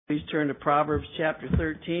Please turn to Proverbs chapter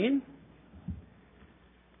 13.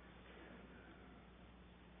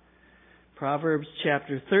 Proverbs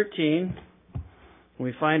chapter 13.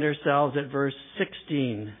 We find ourselves at verse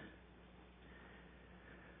 16.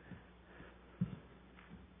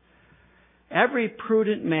 Every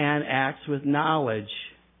prudent man acts with knowledge,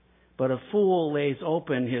 but a fool lays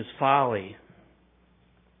open his folly.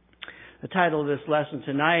 The title of this lesson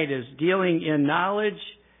tonight is Dealing in Knowledge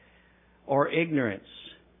or Ignorance.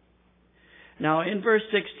 Now, in verse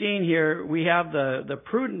 16 here, we have the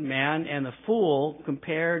prudent man and the fool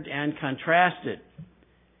compared and contrasted.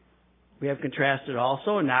 We have contrasted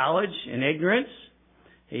also knowledge and ignorance,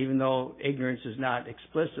 even though ignorance is not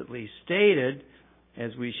explicitly stated,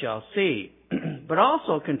 as we shall see. But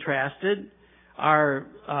also contrasted our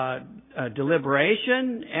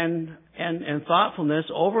deliberation and thoughtfulness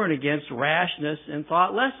over and against rashness and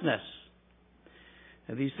thoughtlessness.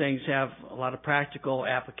 Now, these things have a lot of practical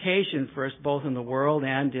application for us both in the world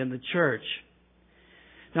and in the church.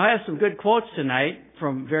 Now, I have some good quotes tonight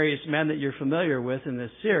from various men that you're familiar with in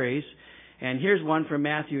this series. And here's one from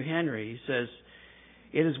Matthew Henry. He says,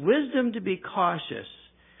 "It is wisdom to be cautious.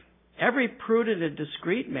 Every prudent and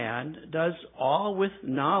discreet man does all with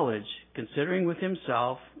knowledge, considering with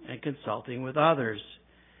himself and consulting with others.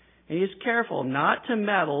 And he is careful not to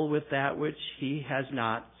meddle with that which he has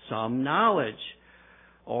not some knowledge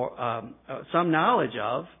of,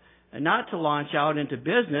 and not to launch out into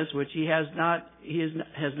business which he has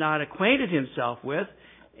not acquainted himself with,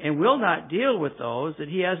 and will not deal with those that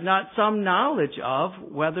he has not some knowledge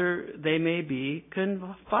of, whether they may be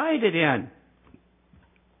confided in."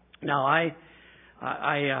 Now, I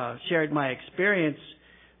shared my experience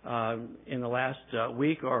in the last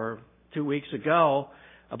week or 2 weeks ago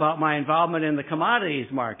about my involvement in the commodities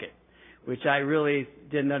market, which I really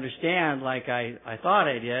didn't understand like I thought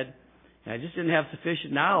I did. And I just didn't have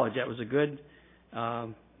sufficient knowledge. That was a good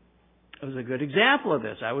example of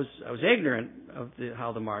this. I was ignorant of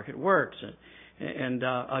how the market works, and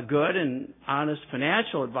a good and honest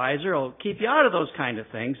financial advisor will keep you out of those kind of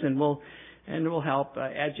things, and will help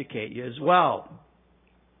educate you as well.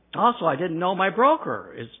 Also, I didn't know my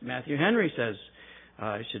broker, as Matthew Henry says.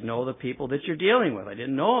 You should know the people that you're dealing with. I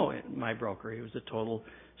didn't know my broker. He was a total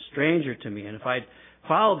stranger to me. And if I'd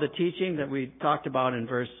followed the teaching that we talked about in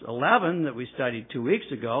verse 11 that we studied 2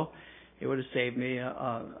 weeks ago, it would have saved me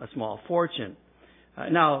a small fortune.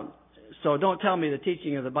 So don't tell me the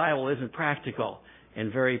teaching of the Bible isn't practical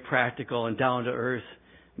and very practical and down-to-earth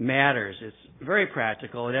matters. It's very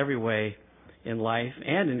practical in every way in life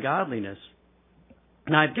and in godliness.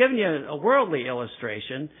 Now, I've given you a worldly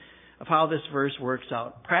illustration of how this verse works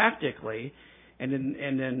out practically, and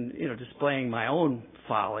then displaying my own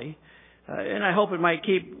folly. And I hope it might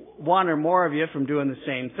keep one or more of you from doing the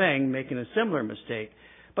same thing, making a similar mistake.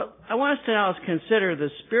 But I want us to now consider the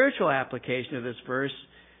spiritual application of this verse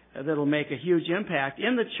that will make a huge impact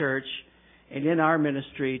in the church and in our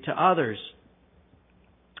ministry to others.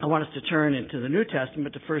 I want us to turn into the New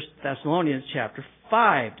Testament to 1 Thessalonians chapter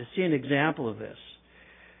 5 to see an example of this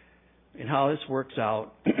and how this works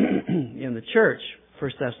out in the church.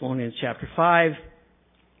 1 Thessalonians chapter 5.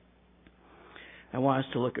 I want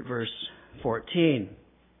us to look at verse 14.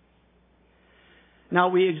 "Now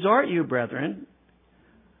we exhort you, brethren,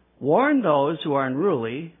 warn those who are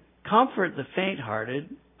unruly, comfort the faint-hearted,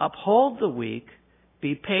 uphold the weak,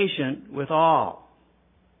 be patient with all."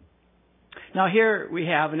 Now here we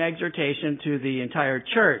have an exhortation to the entire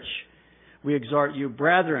church. "We exhort you,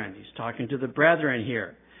 brethren." He's talking to the brethren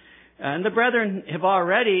here. And the brethren have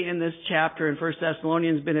already in this chapter in 1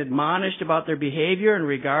 Thessalonians been admonished about their behavior in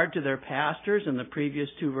regard to their pastors in the previous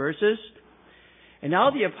 2 verses. And now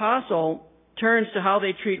the apostle turns to how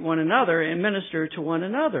they treat one another and minister to one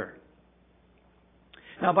another.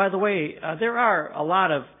 Now, by the way, there are a lot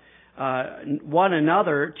of one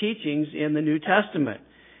another teachings in the New Testament.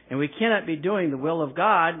 And we cannot be doing the will of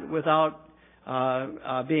God without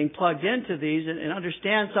being plugged into these and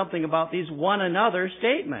understand something about these one another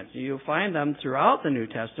statements. You'll find them throughout the New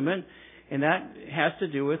Testament, and that has to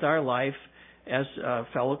do with our life as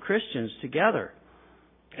fellow Christians together.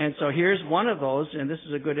 And so here's one of those, and this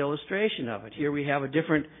is a good illustration of it. Here we have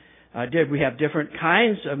different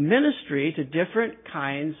kinds of ministry to different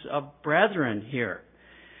kinds of brethren here.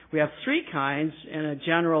 We have 3 kinds in a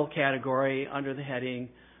general category under the heading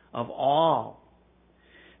of all.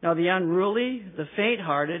 Now, the unruly, the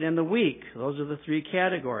faint-hearted, and the weak, those are the 3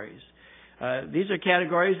 categories. These are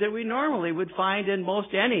categories that we normally would find in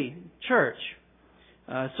most any church.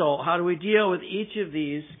 So how do we deal with each of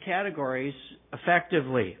these categories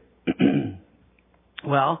effectively?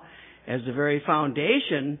 Well, as the very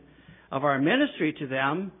foundation of our ministry to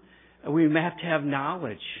them, we have to have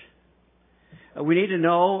knowledge. We need to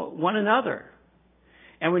know one another.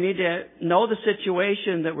 And we need to know the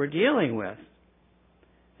situation that we're dealing with.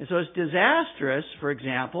 And so it's disastrous, for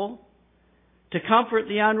example, to comfort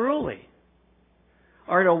the unruly,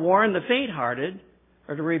 or to warn the faint-hearted,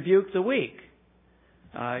 or to rebuke the weak.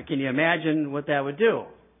 Can you imagine what that would do?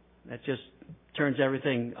 That just turns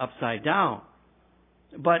everything upside down.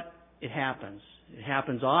 But it happens. It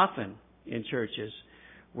happens often in churches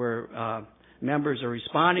where members are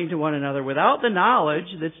responding to one another without the knowledge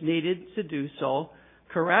that's needed to do so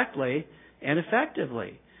correctly and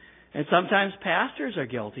effectively. And sometimes pastors are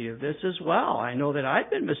guilty of this as well. I know that I've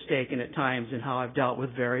been mistaken at times in how I've dealt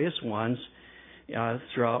with various ones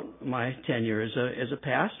throughout my tenure as a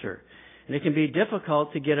pastor. And it can be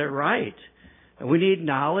difficult to get it right. And we need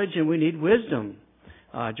knowledge and we need wisdom.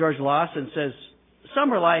 George Lawson says,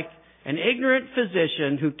 some are like an ignorant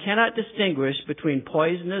physician who cannot distinguish between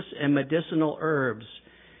poisonous and medicinal herbs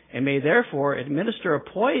and may therefore administer a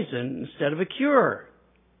poison instead of a cure.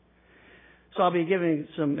 So I'll be giving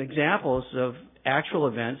some examples of actual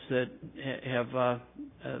events that have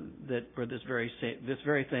where this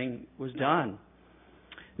very thing was done.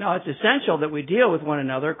 Now, it's essential that we deal with one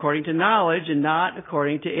another according to knowledge and not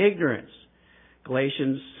according to ignorance.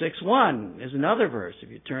 Galatians 6:1 is another verse. If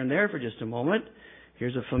you turn there for just a moment,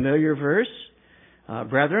 here's a familiar verse.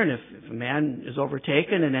 Brethren, if a man is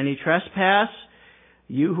overtaken in any trespass,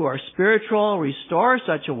 you who are spiritual, restore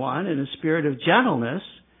such a one in a spirit of gentleness,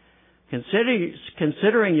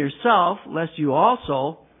 considering yourself, lest you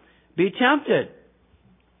also be tempted.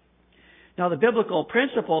 Now, the biblical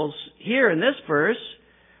principles here in this verse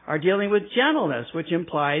are dealing with gentleness, which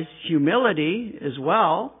implies humility as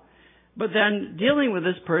well, but then dealing with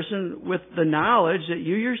this person with the knowledge that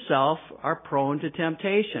you yourself are prone to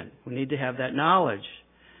temptation. We need to have that knowledge.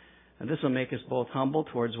 And this will make us both humble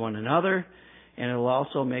towards one another, and it will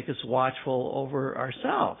also make us watchful over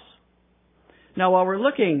ourselves. Now, while we're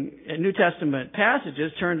looking at New Testament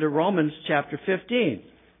passages, turn to Romans chapter 15.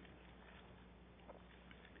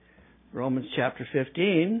 Romans chapter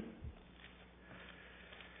 15.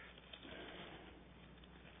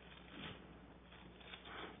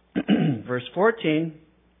 Verse 14.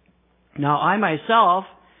 Now I myself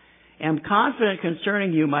am confident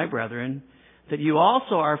concerning you, my brethren, that you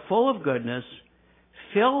also are full of goodness,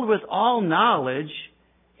 filled with all knowledge,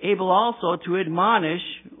 able also to admonish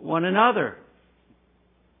one another.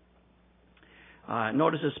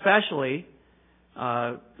 Notice especially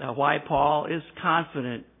why Paul is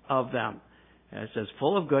confident of them. It says,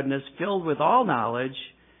 full of goodness, filled with all knowledge,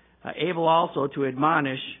 able also to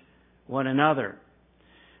admonish one another.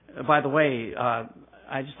 By the way,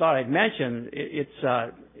 I just thought I'd mention it's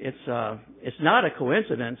not a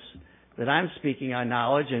coincidence that I'm speaking on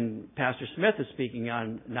knowledge and Pastor Smith is speaking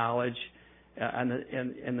on knowledge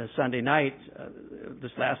in the Sunday night,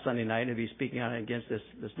 this last Sunday night, and he'll be speaking on it against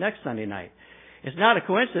this next Sunday night. It's not a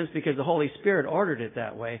coincidence because the Holy Spirit ordered it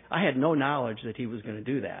that way. I had no knowledge that he was going to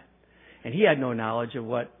do that, and he had no knowledge of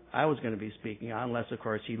what I was going to be speaking on, unless, of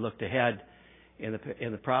course, he looked ahead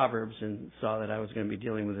in the Proverbs and saw that I was going to be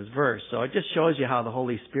dealing with this verse. So it just shows you how the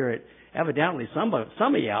Holy Spirit, evidently some of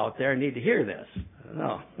you out there need to hear this. I don't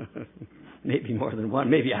know. Maybe more than one.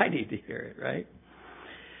 Maybe I need to hear it, right?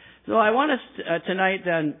 So I want us tonight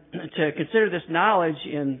then to consider this knowledge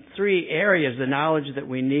in three areas, the knowledge that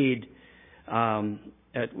we need to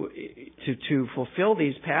fulfill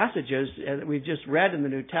these passages that we've just read in the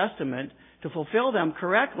New Testament, to fulfill them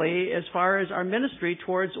correctly as far as our ministry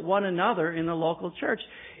towards one another in the local church.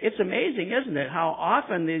 It's amazing, isn't it, how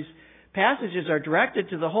often these passages are directed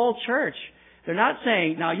to the whole church. They're not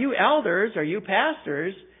saying, now you elders or you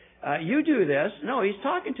pastors, you do this. No, he's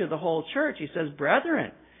talking to the whole church. He says,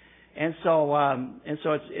 brethren. And so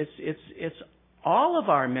it's all of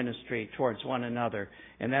our ministry towards one another.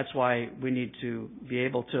 And that's why we need to be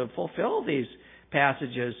able to fulfill these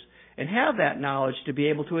passages and have that knowledge to be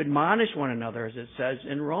able to admonish one another, as it says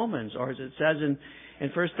in Romans, or as it says in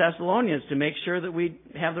 1 Thessalonians, to make sure that we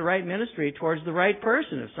have the right ministry towards the right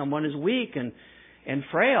person. If someone is weak and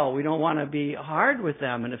frail, we don't want to be hard with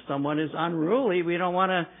them. And if someone is unruly, we don't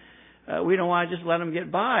want to just let them get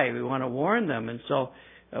by. We want to warn them. And so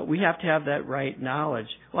we have to have that right knowledge.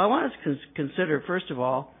 Well, I want us to consider, first of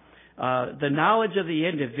all, the knowledge of the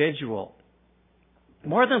individual.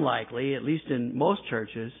 More than likely, at least in most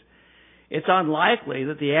churches, it's unlikely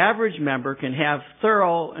that the average member can have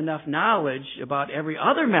thorough enough knowledge about every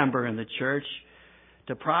other member in the church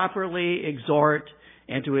to properly exhort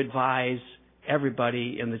and to advise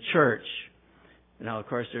everybody in the church. Now, of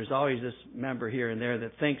course, there's always this member here and there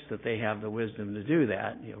that thinks that they have the wisdom to do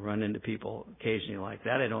that. You'll run into people occasionally like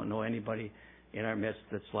that. I don't know anybody in our midst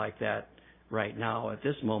that's like that right now at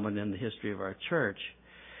this moment in the history of our church.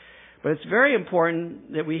 But it's very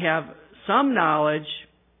important that we have some knowledge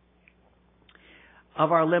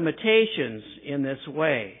of our limitations in this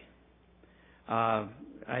way.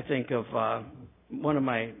 I think of one of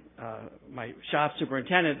my shop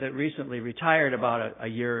superintendent that recently retired about a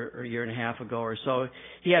year or year and a half ago or so.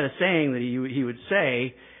 He had a saying that he would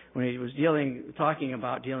say when he was talking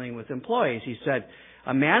about dealing with employees. He said,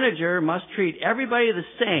 "A manager must treat everybody the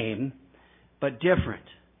same, but different."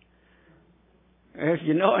 If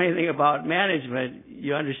you know anything about management,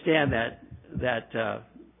 you understand that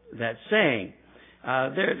saying.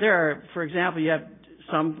 There are, for example, you have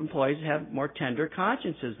some employees have more tender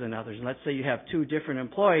consciences than others. And let's say you have two different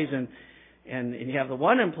employees, and you have the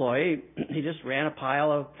one employee, he just ran a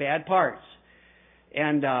pile of bad parts,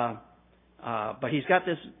 and but he's got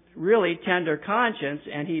this really tender conscience,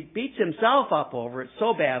 and he beats himself up over it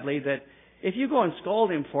so badly that if you go and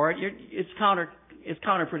scold him for it, it's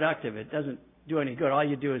counterproductive. It doesn't do any good. All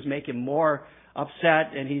you do is make him more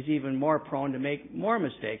upset, and he's even more prone to make more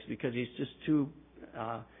mistakes because he's just too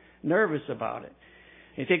nervous about it.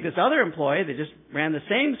 You take this other employee that just ran the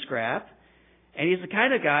same scrap, and he's the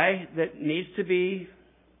kind of guy that needs to be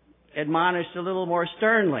admonished a little more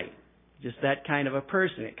sternly. Just that kind of a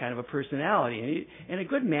person, that kind of a personality. And a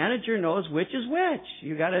good manager knows which is which.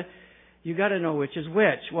 You gotta know which is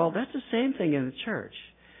which. Well, that's the same thing in the church.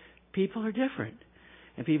 People are different,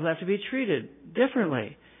 and people have to be treated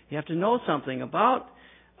differently. You have to know something about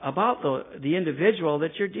the individual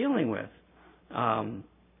that you're dealing with.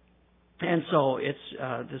 And so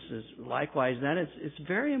this is likewise then, it's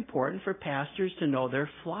very important for pastors to know their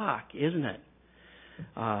flock, isn't it?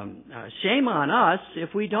 Shame on us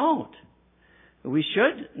if we don't. We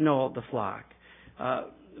should know the flock.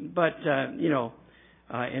 But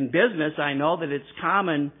in business, I know that it's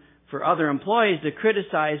common for other employees to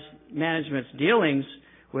criticize management's dealings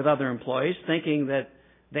with other employees, thinking that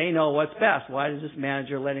they know what's best. Why is this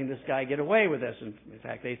manager letting this guy get away with this? And in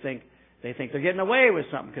fact, they think they're getting away with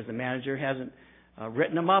something because the manager hasn't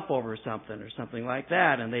written them up over something or something like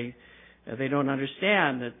that, and they don't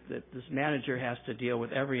understand that this manager has to deal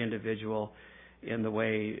with every individual in the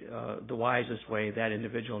way, the wisest way that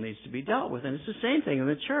individual needs to be dealt with. And it's the same thing in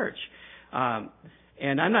the church.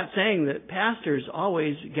 And I'm not saying that pastors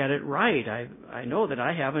always get it right. I know that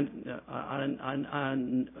I haven't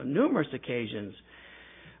on numerous occasions.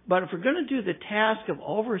 But if we're going to do the task of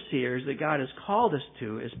overseers that God has called us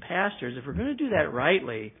to as pastors, if we're going to do that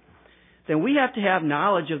rightly, then we have to have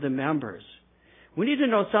knowledge of the members. We need to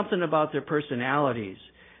know something about their personalities,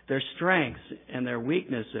 their strengths and their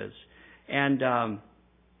weaknesses, and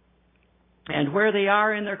where they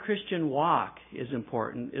are in their Christian walk is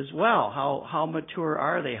important as well. How mature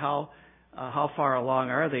are they? How far along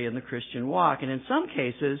are they in the Christian walk? And in some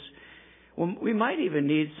cases, we might even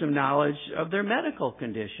need some knowledge of their medical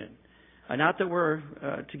condition. Not that we're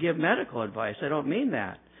to give medical advice. I don't mean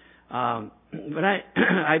that. But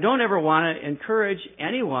I don't ever want to encourage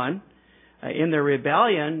anyone in their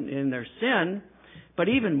rebellion, in their sin. But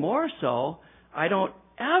even more so, I don't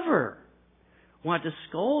ever want to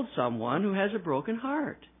scold someone who has a broken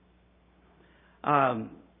heart. I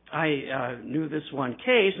knew this one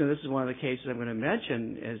case, and this is one of the cases I'm going to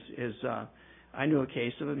mention, is I knew a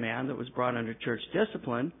case of a man that was brought under church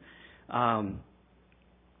discipline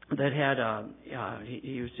that had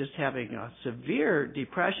he was just having a severe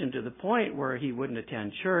depression to the point where he wouldn't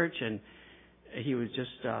attend church, and he was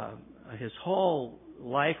just his whole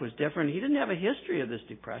life was different. He didn't have a history of this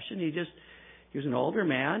depression. He was an older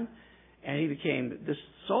man, and he became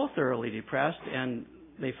so thoroughly depressed, and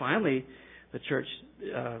the church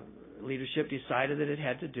leadership decided that it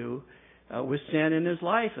had to do with sin in his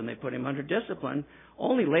life, and they put him under discipline,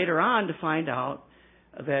 only later on to find out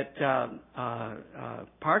that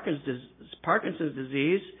Parkinson's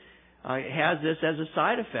disease has this as a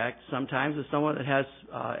side effect. Sometimes with someone that has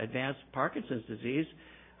advanced Parkinson's disease,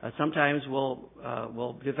 sometimes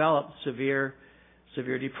will develop severe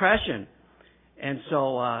depression. And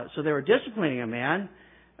so they were disciplining a man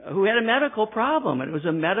who had a medical problem, and it was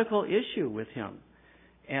a medical issue with him.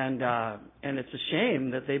 And it's a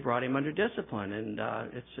shame that they brought him under discipline, and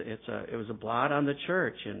it was a blot on the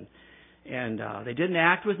church, and they didn't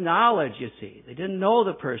act with knowledge. You see, they didn't know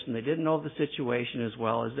the person, they didn't know the situation as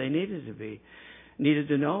well as they needed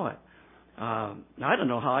to know it. Now, I don't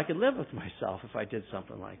know how I could live with myself if I did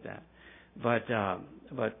something like that, but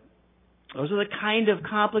those are the kind of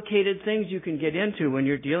complicated things you can get into when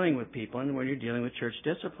you're dealing with people and when you're dealing with church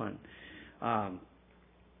discipline.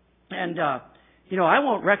 And, I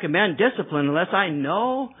won't recommend discipline unless I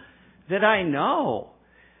know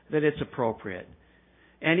that it's appropriate.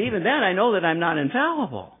 And even then, I know that I'm not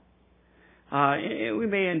infallible. We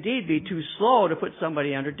may indeed be too slow to put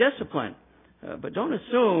somebody under discipline. But don't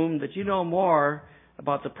assume that you know more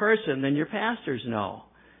about the person than your pastors know.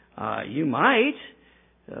 You might,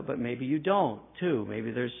 but maybe you don't too.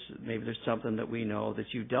 Maybe there's something that we know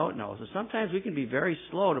that you don't know. So sometimes we can be very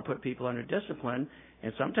slow to put people under discipline,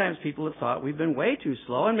 and sometimes people have thought we've been way too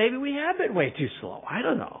slow, and maybe we have been way too slow. I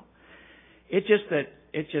don't know. It's just that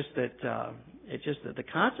the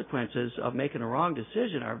consequences of making a wrong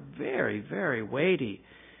decision are very, very weighty,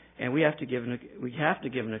 and we have to give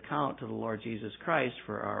an account to the Lord Jesus Christ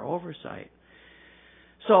for our oversight.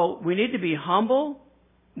 So we need to be humble,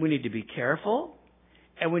 we need to be careful,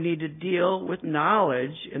 and we need to deal with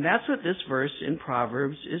knowledge, and that's what this verse in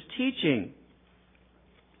Proverbs is teaching.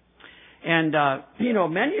 And,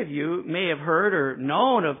 many of you may have heard or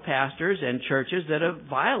known of pastors and churches that have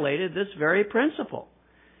violated this very principle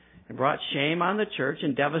and brought shame on the church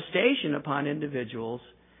and devastation upon individuals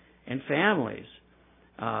and families.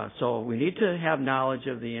 So we need to have knowledge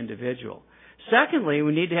of the individual. Secondly,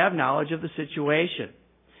 we need to have knowledge of the situation.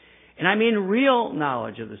 And I mean real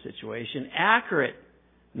knowledge of the situation, accurate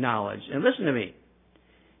knowledge. And listen to me.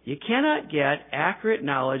 You cannot get accurate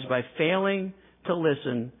knowledge by failing to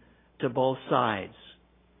listen to both sides.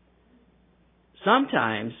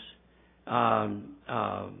 Sometime in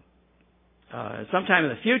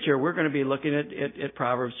the future, we're going to be looking at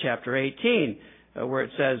Proverbs chapter 18, where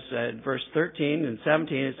it says, verse 13 and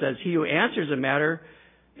 17, it says, "He who answers a matter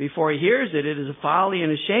before he hears it, it is a folly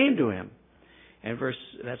and a shame to him." And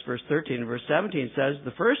that's verse 13. And verse 17 says,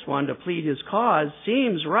 "The first one to plead his cause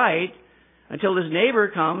seems right until his neighbor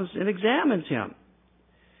comes and examines him."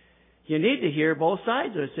 You need to hear both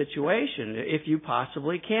sides of a situation if you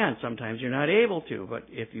possibly can. Sometimes you're not able to, but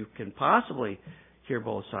if you can possibly hear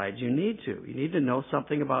both sides, you need to. You need to know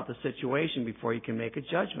something about the situation before you can make a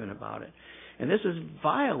judgment about it. And this is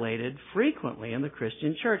violated frequently in the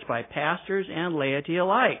Christian church by pastors and laity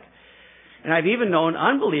alike. And I've even known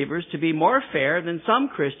unbelievers to be more fair than some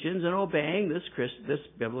Christians in obeying this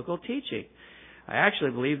biblical teaching. I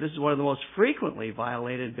actually believe this is one of the most frequently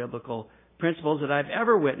violated biblical principles that I've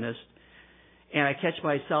ever witnessed, and I catch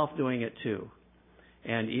myself doing it too.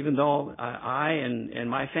 And even though I and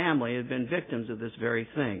my family have been victims of this very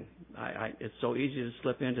thing, it's so easy to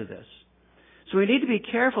slip into this. So we need to be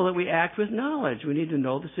careful that we act with knowledge. We need to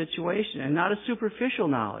know the situation, and not a superficial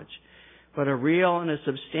knowledge, but a real and a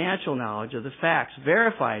substantial knowledge of the facts,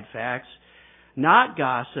 verified facts, not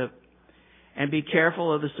gossip, and be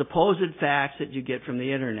careful of the supposed facts that you get from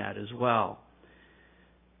the internet as well.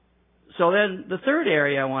 So then the third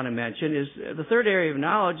area I want to mention is the third area of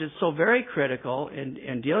knowledge is so very critical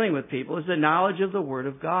in dealing with people is the knowledge of the Word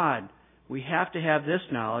of God. We have to have this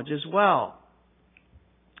knowledge as well.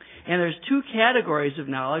 And there's two categories of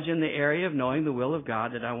knowledge in the area of knowing the will of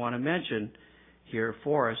God that I want to mention here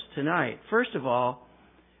for us tonight. First of all,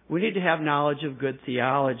 we need to have knowledge of good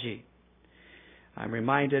theology. I'm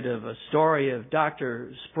reminded of a story of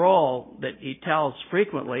Dr. Sproul that he tells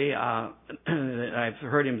frequently. That I've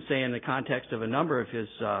heard him say in the context of a number of his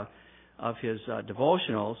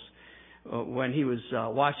devotionals. When he was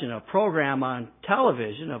watching a program on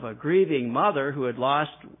television of a grieving mother who had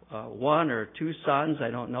lost one or two sons,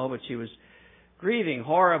 I don't know, but she was grieving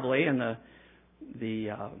horribly, and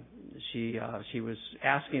she was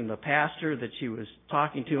asking the pastor that she was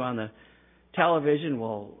talking to on the television,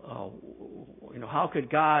 well, how could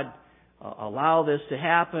God allow this to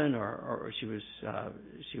happen? Or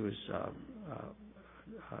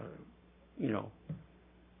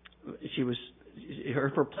her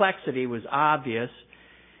perplexity was obvious.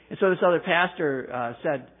 And so this other pastor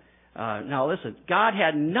said, now listen, God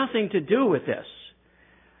had nothing to do with this.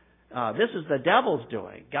 This is the devil's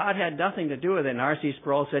doing. God had nothing to do with it. And R.C.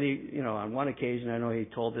 Sproul said on one occasion, I know he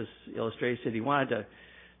told this illustration, he said he wanted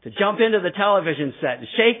to jump into the television set and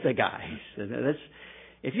shake the guy.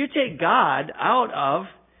 If you take God out of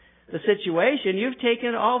the situation, you've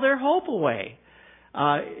taken all their hope away.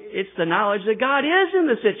 It's the knowledge that God is in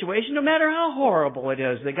the situation, no matter how horrible it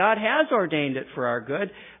is, that God has ordained it for our good.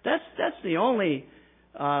 That's the only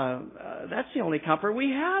comfort we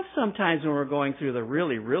have sometimes when we're going through the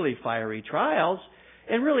really, really fiery trials,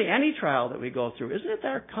 and really any trial that we go through. Isn't it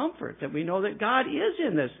our comfort that we know that God is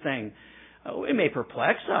in this thing? It may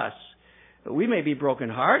perplex us. We may be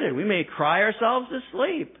brokenhearted. We may cry ourselves to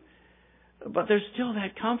sleep. But there's still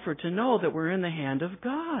that comfort to know that we're in the hand of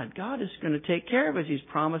God. God is going to take care of us. He's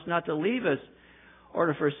promised not to leave us or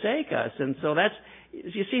to forsake us. And so that's,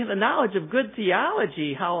 you see, the knowledge of good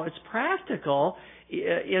theology, how it's practical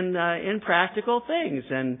in practical things.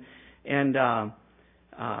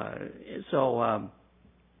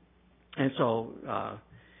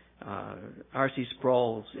 R.C.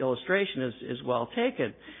 Sproul's illustration is well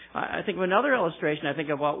taken. I think of another illustration. I think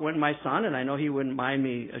about when my son, and I know he wouldn't mind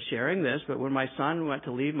me sharing this, but when my son went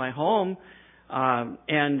to leave my home, he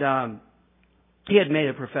had made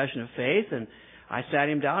a profession of faith, and I sat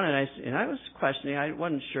him down and I was questioning. I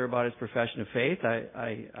wasn't sure about his profession of faith.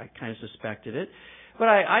 I kind of suspected it, but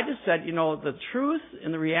I just said, the truth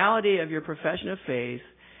and the reality of your profession of faith,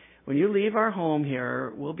 when you leave our home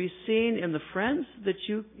here, will be seen in the friends that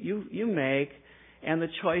you make and the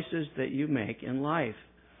choices that you make in life.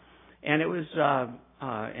 And it was,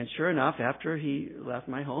 and sure enough, after he left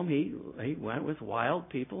my home, he went with wild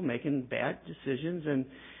people making bad decisions,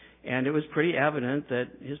 and it was pretty evident that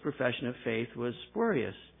his profession of faith was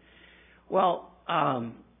spurious. Well,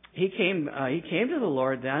 he came to the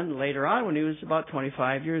Lord then later on when he was about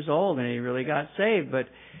 25 years old, and he really got saved. But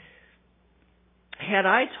had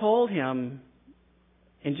I told him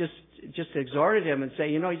and just exhorted him and say,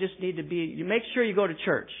 you just need to you make sure you go to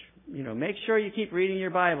church, make sure you keep reading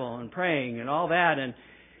your Bible and praying and all that, and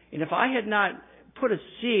if I had not put a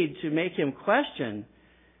seed to make him question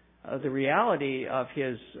the reality of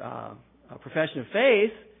his profession of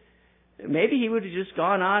faith, maybe he would have just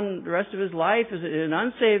gone on the rest of his life as in an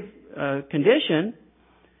unsaved condition,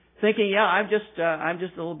 thinking, I'm just a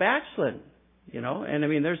little backslidden, And I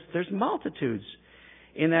mean, there's multitudes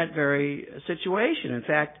in that very situation. In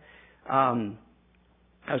fact, I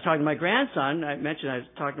was talking to my grandson. I mentioned I was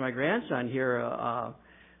talking to my grandson here.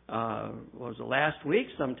 Was it last week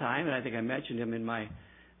sometime? And I think I mentioned him in my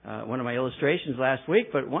one of my illustrations last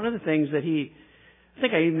week. But one of the things that I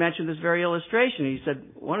think I even mentioned this very illustration. He said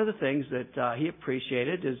one of the things that he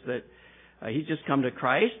appreciated is that he'd just come to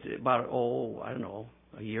Christ about a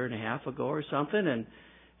year and a half ago or something, and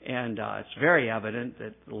it's very evident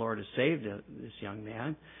that the Lord has saved this young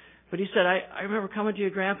man. But he said, I remember coming to you,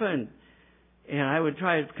 Grandpa, and I would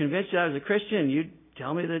try to convince you I was a Christian, and you'd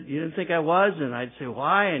tell me that you didn't think I was, and I'd say,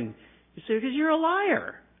 why? And you'd say, because you're a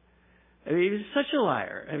liar. I mean, he was such a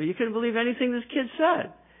liar. I mean, you couldn't believe anything this kid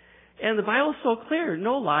said. And the Bible's so clear.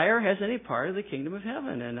 No liar has any part of the kingdom of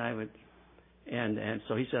heaven. And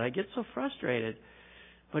so he said, I get so frustrated.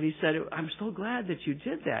 But he said, I'm so glad that you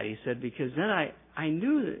did that. He said, because then I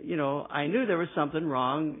knew that, I knew there was something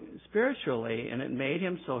wrong spiritually, and it made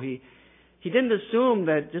him so he didn't assume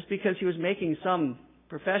that just because he was making some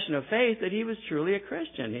profession of faith that he was truly a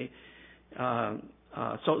Christian.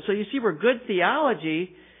 So you see, where good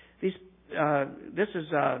theology, this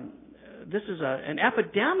is an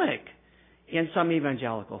epidemic in some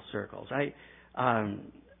evangelical circles.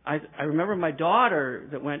 I remember my daughter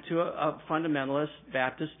that went to a fundamentalist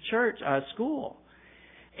Baptist church school,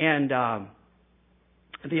 and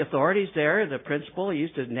the authorities there, the principal,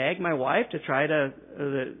 used to nag my wife to try to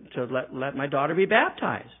let my daughter be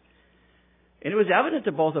baptized. And it was evident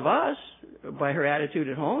to both of us by her attitude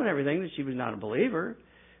at home and everything that she was not a believer.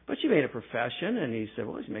 But she made a profession, and he said,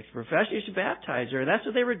 well, she makes a profession, you should baptize her. And that's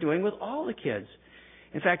what they were doing with all the kids.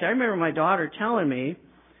 In fact, I remember my daughter telling me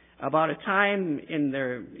about a time in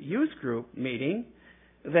their youth group meeting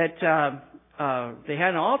that they had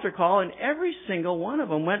an altar call, and every single one of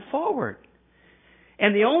them went forward.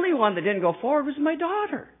 And the only one that didn't go forward was my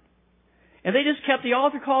daughter. And they just kept the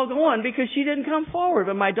altar call going because she didn't come forward.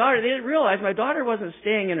 But my daughter, they didn't realize my daughter wasn't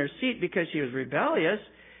staying in her seat because she was rebellious.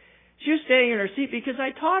 She was staying in her seat because I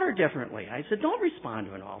taught her differently. I said, don't respond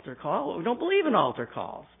to an altar call. We don't believe in altar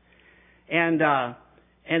calls. And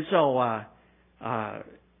so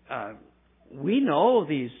we know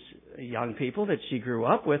these young people that she grew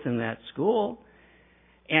up with in that school.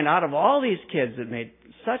 And out of all these kids that made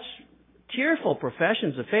such tearful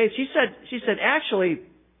professions of faith, she said, actually,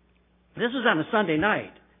 this was on a Sunday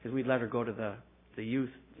night, because we'd let her go to the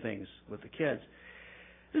youth things with the kids.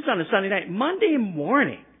 This is on a Sunday night. Monday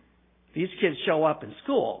morning, these kids show up in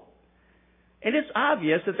school, and it's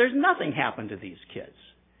obvious that there's nothing happened to these kids.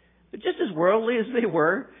 They're just as worldly as they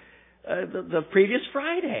were the previous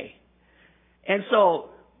Friday. And so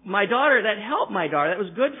my daughter, that helped my daughter. That was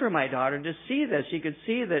good for my daughter to see this. She could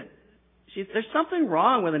see that there's something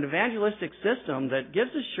wrong with an evangelistic system that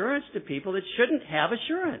gives assurance to people that shouldn't have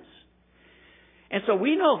assurance. And so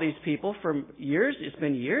we know these people for years. It's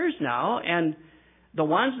been years now, and the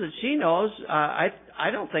ones that she knows, I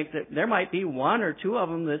don't think that there might be one or two of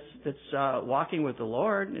them that's walking with the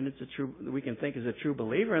Lord, and we can think is a true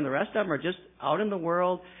believer, and the rest of them are just out in the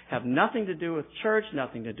world, have nothing to do with church,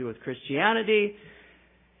 nothing to do with Christianity.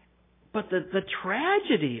 But the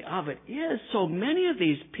tragedy of it is so many of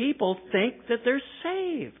these people think that they're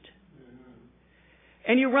saved.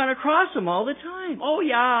 And you run across them all the time. Oh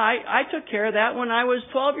yeah, I took care of that when I was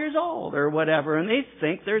 12 years old or whatever. And they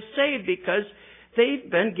think they're saved because they've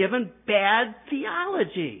been given bad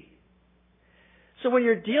theology. So when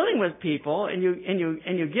you're dealing with people and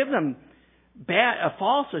you give them a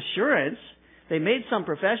false assurance, they made some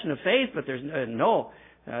profession of faith, but there's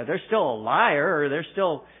they're still a liar, or they're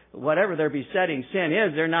still whatever their besetting sin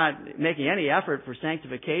is. They're not making any effort for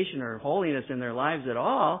sanctification or holiness in their lives at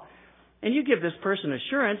all. And you give this person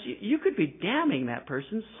assurance, you could be damning that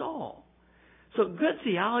person's soul. So good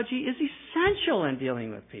theology is essential in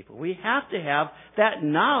dealing with people. We have to have that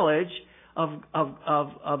knowledge of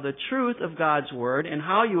the truth of God's Word and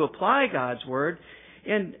how you apply God's Word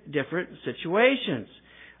in different situations.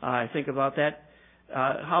 I think about that.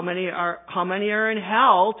 How many are in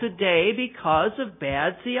hell today because of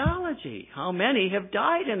bad theology? How many have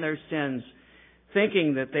died in their sins,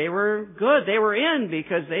 thinking that they were good? They were in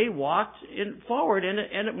because they walked forward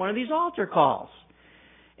in one of these altar calls,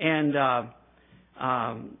 and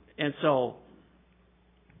so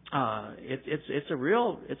it's a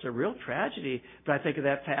real tragedy. But I think of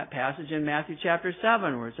that passage in Matthew chapter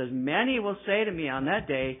 7 where it says, "Many will say to me on that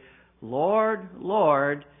day, Lord,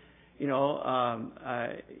 Lord." And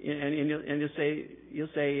you'll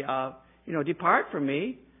say, depart from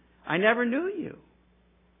me, I never knew you.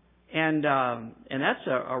 And that's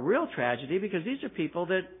a real tragedy, because these are people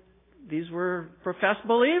these were professed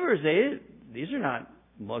believers. These are not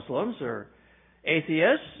Muslims or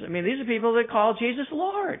atheists. I mean, these are people that call Jesus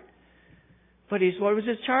Lord. But what was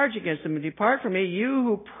his charge against them? Depart from me, you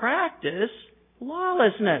who practice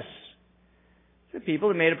lawlessness. The people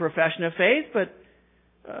that made a profession of faith, but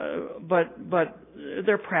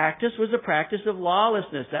their practice was a practice of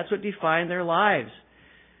lawlessness. That's what defined their lives.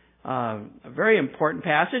 A very important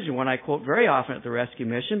passage, and one I quote very often at the Rescue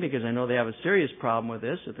Mission, because I know they have a serious problem with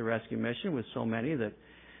this at the Rescue Mission, with so many that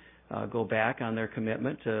go back on their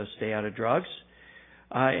commitment to stay out of drugs.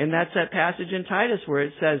 And that's that passage in Titus where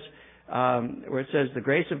it says, the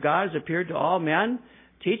grace of God has appeared to all men,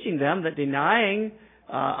 teaching them that denying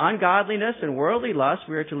ungodliness and worldly lust,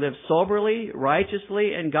 we are to live soberly,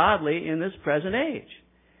 righteously, and godly in this present age.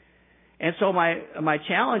 And so my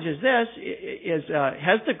challenge is this: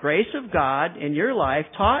 has the grace of God in your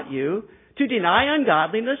life taught you to deny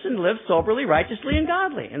ungodliness and live soberly, righteously, and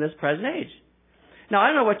godly in this present age? Now, I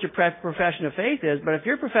don't know what your profession of faith is, but if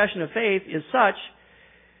your profession of faith is such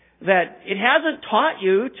that it hasn't taught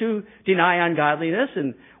you to deny ungodliness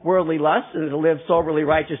and worldly lust and to live soberly,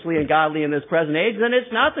 righteously, and godly in this present age, then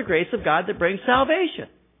it's not the grace of God that brings salvation.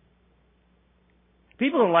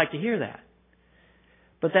 People don't like to hear that.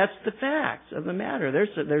 But that's the facts of the matter.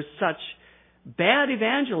 There's such bad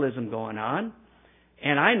evangelism going on.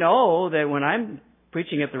 And I know that when I'm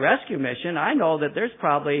preaching at the Rescue Mission, I know that there's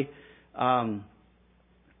probably 80%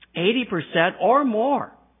 or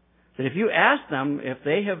more that if you ask them if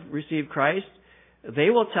they have received Christ, they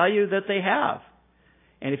will tell you that they have.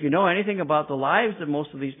 And if you know anything about the lives that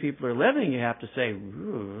most of these people are living, you have to say,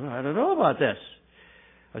 I don't know about this.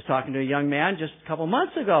 I was talking to a young man just a couple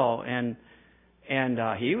months ago, and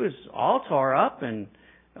he was all tore up and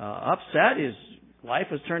upset. His life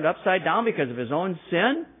was turned upside down because of his own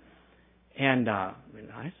sin. And I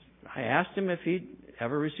asked him if he'd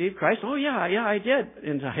ever received Christ. Oh, yeah, I did.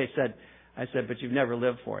 And I said, but you've never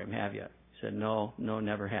lived for him, have you? He said, no,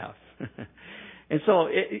 never have. And so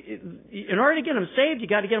in order to get them saved, you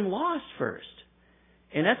got to get them lost first.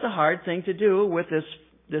 And that's a hard thing to do with this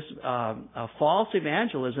false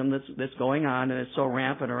evangelism that's going on, and it's so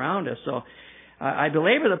rampant around us. So I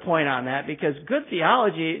belabor the point on that, because good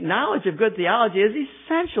theology, knowledge of good theology, is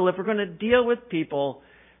essential if we're going to deal with people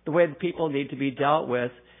the way that people need to be dealt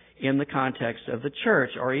with in the context of the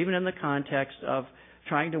church, or even in the context of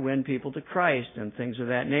trying to win people to Christ and things of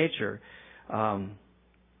that nature.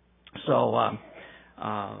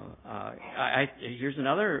 Here's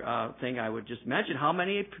another thing I would just mention. How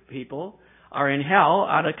many people are in hell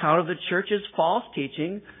on account of the church's false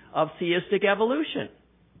teaching of theistic evolution?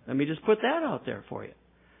 Let me just put that out there for you.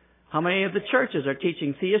 How many of the churches are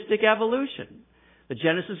teaching theistic evolution, the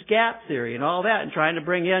Genesis gap theory and all that, and trying to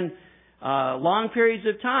bring in long periods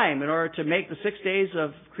of time in order to make the 6 days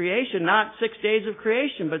of creation not 6 days of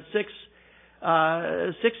creation, but six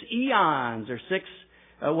eons or six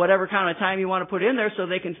whatever kind of time you want to put in there, so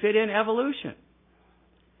they can fit in evolution.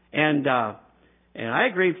 And I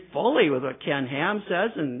agree fully with what Ken Ham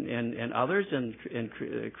says and others and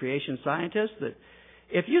creation scientists, that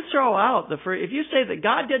if you throw out if you say that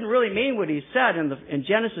God didn't really mean what He said in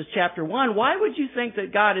Genesis chapter 1, why would you think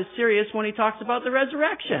that God is serious when He talks about the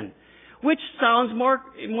resurrection? Which sounds more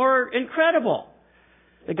incredible.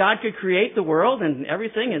 That God could create the world and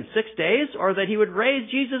everything in 6 days, or that He would raise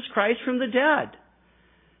Jesus Christ from the dead.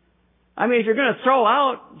 I mean, if you're going to throw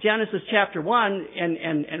out Genesis chapter 1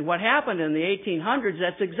 and what happened in the 1800s,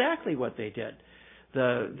 that's exactly what they did.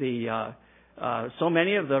 So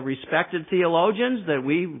many of the respected theologians that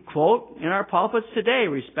we quote in our pulpits today,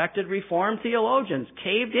 respected Reformed theologians,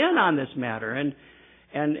 caved in on this matter and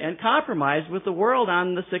compromised with the world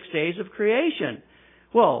on the 6 days of creation.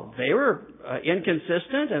 Well, they were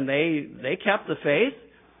inconsistent and they kept the faith,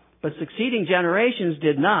 but succeeding generations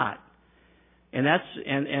did not. And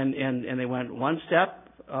they went one step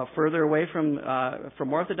further away from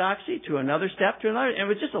orthodoxy to another step to another. And it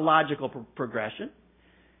was just a logical progression,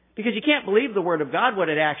 because you can't believe the Word of God what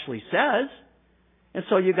it actually says, and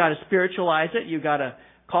so you got to spiritualize it. You got to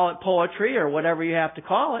call it poetry or whatever you have to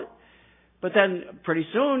call it. But then pretty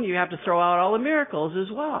soon you have to throw out all the miracles as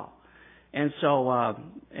well. And so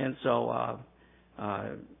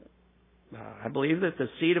I believe that the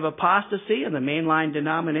seed of apostasy in the mainline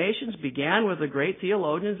denominations began with the great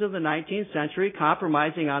theologians of the 19th century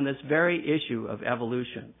compromising on this very issue of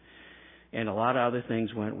evolution. And a lot of other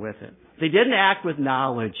things went with it. They didn't act with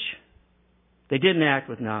knowledge.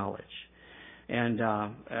 And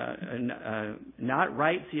not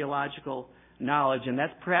right theological knowledge. And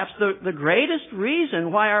that's perhaps the greatest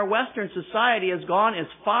reason why our Western society has gone as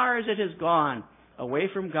far as it has gone away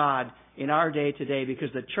from God in our day today,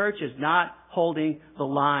 because the church is not holding the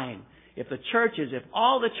line. If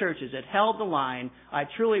all the churches had held the line, I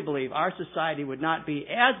truly believe our society would not be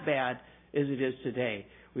as bad as it is today.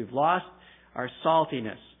 We've lost our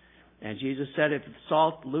saltiness. And Jesus said, if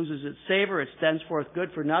salt loses its savor, it's thenceforth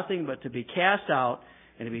good for nothing but to be cast out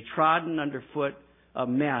and to be trodden underfoot of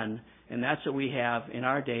men. And that's what we have in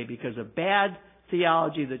our day because of bad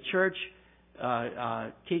theology, the church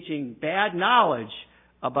teaching bad knowledge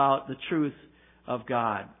about the truth of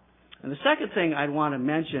God. And the second thing I'd want to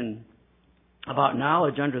mention about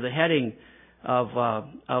knowledge under the heading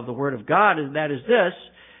of the Word of God is this.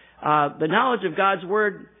 The knowledge of God's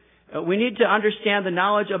Word, we need to understand the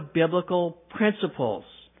knowledge of biblical principles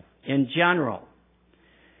in general.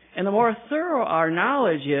 And the more thorough our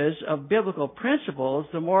knowledge is of biblical principles,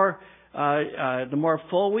 the more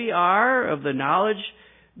full we are of the knowledge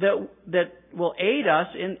that will aid us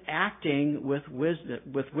in acting with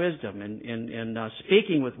wisdom and in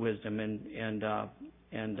speaking with wisdom and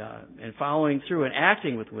following through and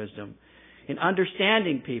acting with wisdom, in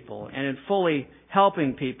understanding people and in fully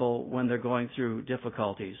helping people when they're going through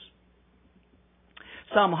difficulties.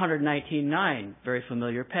 Psalm 119:9, very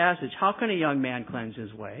familiar passage. How can a young man cleanse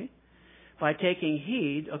his way? By taking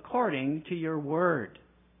heed according to your word.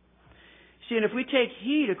 See, and if we take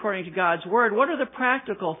heed according to God's word, what are the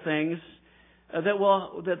practical things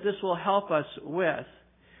that this will help us with?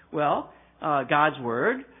 Well, God's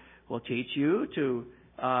word will teach you to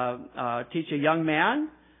teach a young man,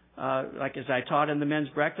 like as I taught in the men's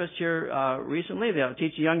breakfast here recently, they'll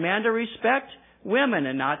teach a young man to respect women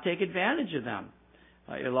and not take advantage of them.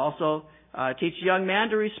 It'll also teach a young man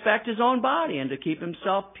to respect his own body and to keep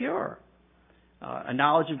himself pure. A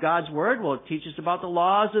knowledge of God's Word will teach us about the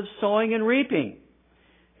laws of sowing and reaping.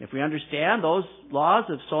 If we understand those laws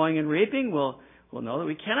of sowing and reaping, we'll know that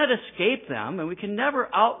we cannot escape them and we can never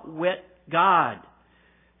outwit God.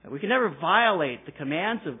 We can never violate the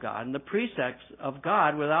commands of God and the precepts of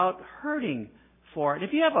God without hurting for it.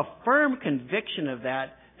 If you have a firm conviction of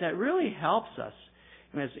that, that really helps us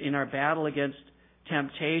in our battle against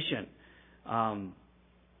temptation. I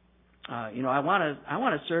want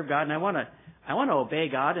to serve God, and I want to obey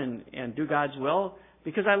God and do God's will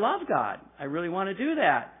because I love God. I really want to do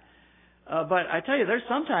that. But I tell you, there's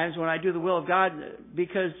sometimes when I do the will of God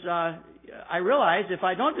because I realize if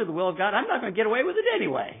I don't do the will of God, I'm not going to get away with it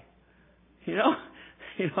anyway. You know,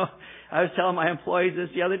 I was telling my employees this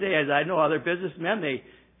the other day, as I know other businessmen,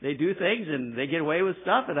 they do things and they get away with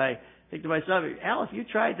stuff, and I think to myself, Al, if you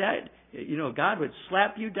tried that, God would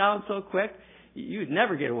slap you down so quick, you'd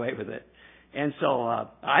never get away with it. And so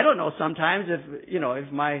I don't know sometimes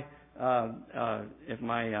if my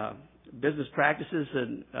business practices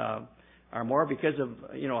are more because of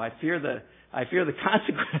I fear the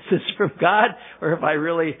consequences from God, or if I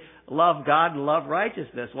really love God and love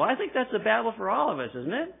righteousness. Well, I think that's a battle for all of us,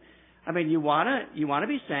 isn't it? I mean, you want to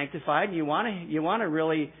be sanctified, and you want to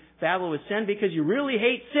really battle with sin because you really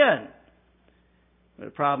hate sin. But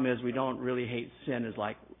the problem is we don't really hate sin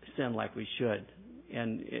like we should.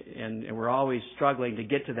 and we're always struggling to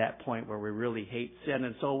get to that point where we really hate sin.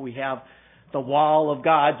 And so we have the wall of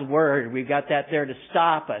God's Word. We've got that there to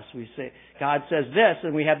stop us. We say, God says this,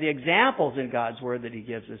 and we have the examples in God's Word that He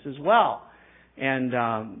gives us as well. And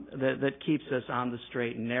that keeps us on the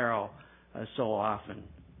straight and narrow so often.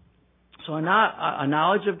 So a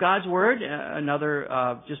knowledge of God's Word,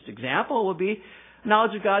 another just example would be,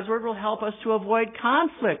 knowledge of God's Word will help us to avoid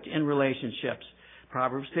conflict in relationships.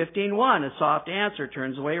 Proverbs 15:1, a soft answer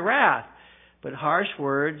turns away wrath, but harsh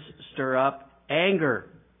words stir up anger.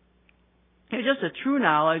 And just a true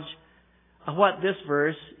knowledge of what this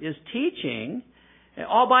verse is teaching,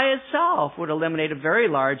 all by itself, would eliminate a very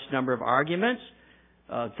large number of arguments,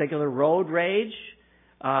 particular road rage,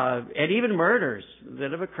 and even murders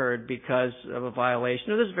that have occurred because of a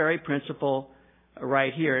violation of this very principle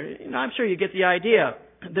right here. And I'm sure you get the idea.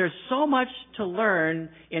 There's so much to learn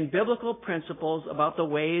in biblical principles about the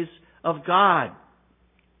ways of God.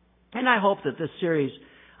 And I hope that this series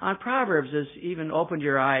on Proverbs has even opened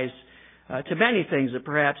your eyes to many things that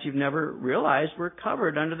perhaps you've never realized were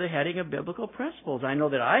covered under the heading of biblical principles. I know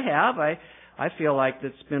that I have. I feel like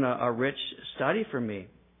it's been a rich study for me.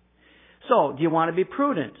 So, do you want to be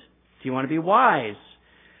prudent? Do you want to be wise?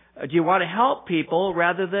 Do you want to help people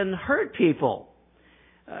rather than hurt people?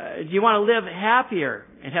 Do you want to live happier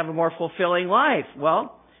and have a more fulfilling life?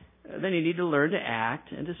 Well, then you need to learn to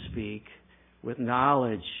act and to speak with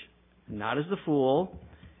knowledge, not as the fool.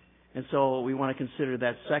 And so we want to consider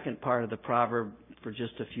that second part of the proverb for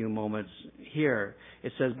just a few moments here.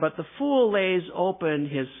 It says, but the fool lays open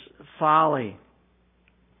his folly.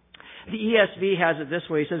 The ESV has it this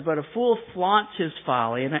way. It says, but a fool flaunts his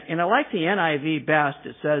folly. And I like the NIV best.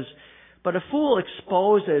 It says, but a fool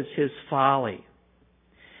exposes his folly.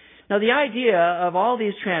 Now, the idea of all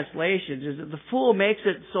these translations is that the fool makes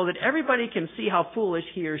it so that everybody can see how foolish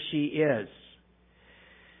he or she is.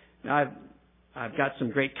 Now, I've got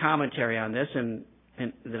some great commentary on this and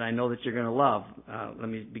that I know that you're going to love. Let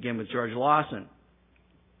me begin with George Lawson.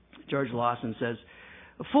 George Lawson says,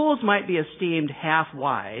 fools might be esteemed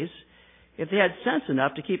half-wise if they had sense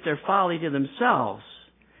enough to keep their folly to themselves.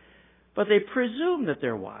 But they presume that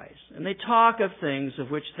they're wise, and they talk of things of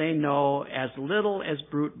which they know as little as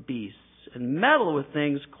brute beasts, and meddle with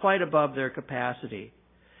things quite above their capacity.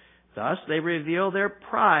 Thus they reveal their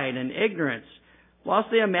pride and ignorance, whilst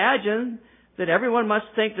they imagine that everyone must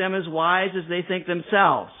think them as wise as they think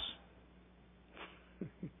themselves.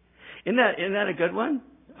 Isn't that a good one?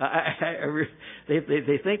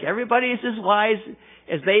 They think everybody is as wise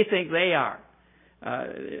as they think they are.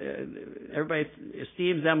 Everybody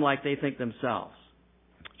esteems them like they think themselves.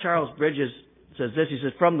 Charles Bridges says this. He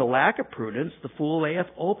says, from the lack of prudence, the fool layeth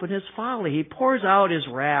open his folly. He pours out his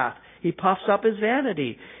wrath. He puffs up his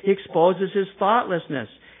vanity. He exposes his thoughtlessness.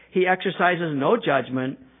 He exercises no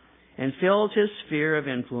judgment and fills his sphere of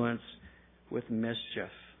influence with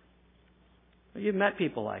mischief. You've met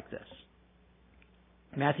people like this.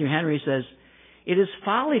 Matthew Henry says, it is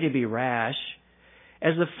folly to be rash,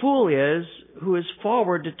 as the fool is who is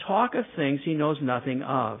forward to talk of things he knows nothing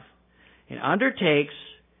of, and undertakes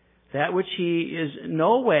that which he is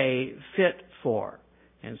no way fit for,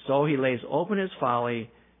 and so he lays open his folly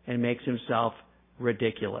and makes himself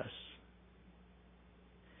ridiculous.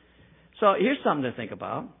 So here's something to think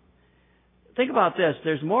about. Think about this.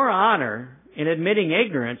 There's more honor in admitting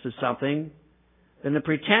ignorance of something than the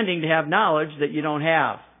pretending to have knowledge that you don't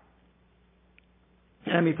have.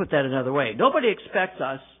 Let me put that another way. Nobody expects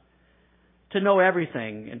us to know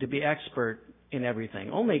everything and to be expert in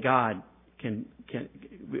everything. Only God can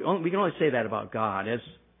we can only say that about God, as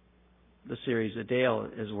the series that Dale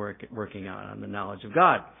is working on the knowledge of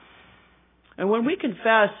God. And when we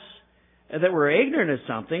confess that we're ignorant of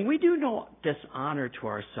something, we do no dishonor to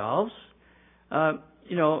ourselves.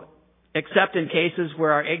 Except in cases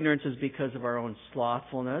where our ignorance is because of our own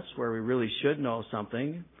slothfulness, where we really should know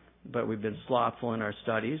something, but we've been slothful in our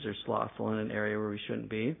studies or slothful in an area where we shouldn't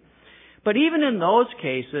be. But even in those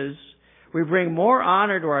cases, we bring more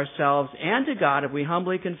honor to ourselves and to God if we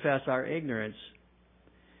humbly confess our ignorance.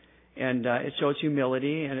 And it shows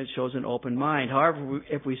humility and it shows an open mind. However,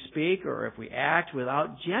 if we speak or if we act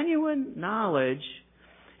without genuine knowledge,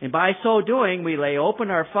 and by so doing we lay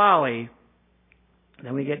open our folly,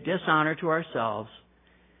 then we get dishonor to ourselves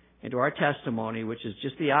and to our testimony, which is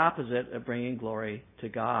just the opposite of bringing glory to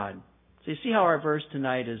God. So you see how our verse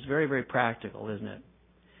tonight is very, very practical, isn't it?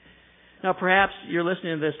 Now perhaps you're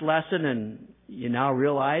listening to this lesson and you now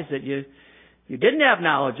realize that you didn't have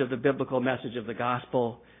knowledge of the biblical message of the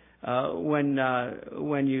gospel when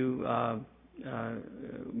you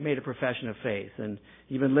made a profession of faith, and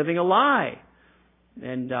you've been living a lie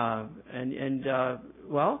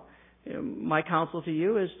Well, my counsel to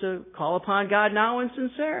you is to call upon God now in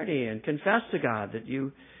sincerity and confess to God that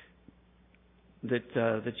you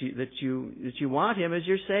want Him as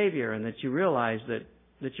your Savior, and that you realize that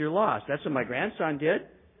you're lost. That's what my grandson did,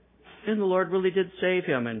 and the Lord really did save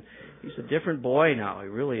him, and he's a different boy now. He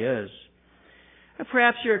really is. And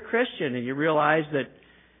perhaps you're a Christian and you realize that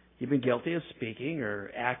you've been guilty of speaking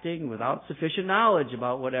or acting without sufficient knowledge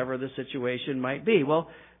about whatever the situation might be. Well,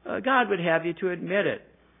 God would have you to admit it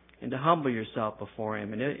and to humble yourself before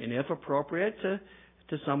Him, and if appropriate, to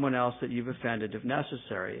someone else that you've offended, if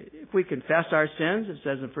necessary. If we confess our sins, it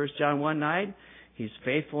says in 1 John 1:9, He's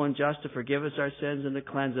faithful and just to forgive us our sins and to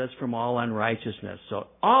cleanse us from all unrighteousness. So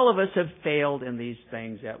all of us have failed in these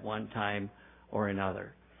things at one time or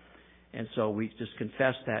another. And so we just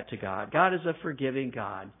confess that to God. God is a forgiving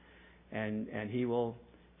God, and He will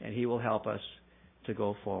help us to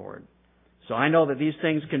go forward. So I know that these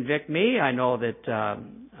things convict me. I know that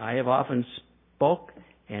I have often spoke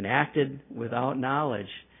and acted without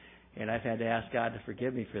knowledge, and I've had to ask God to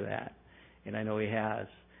forgive me for that. And I know He has,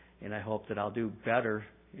 and I hope that I'll do better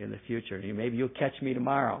in the future. Maybe you'll catch me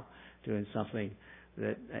tomorrow doing something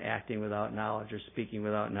acting without knowledge or speaking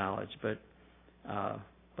without knowledge. But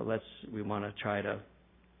we want to try to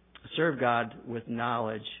serve God with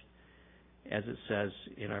knowledge, as it says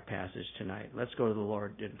in our passage tonight. Let's go to the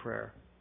Lord in prayer.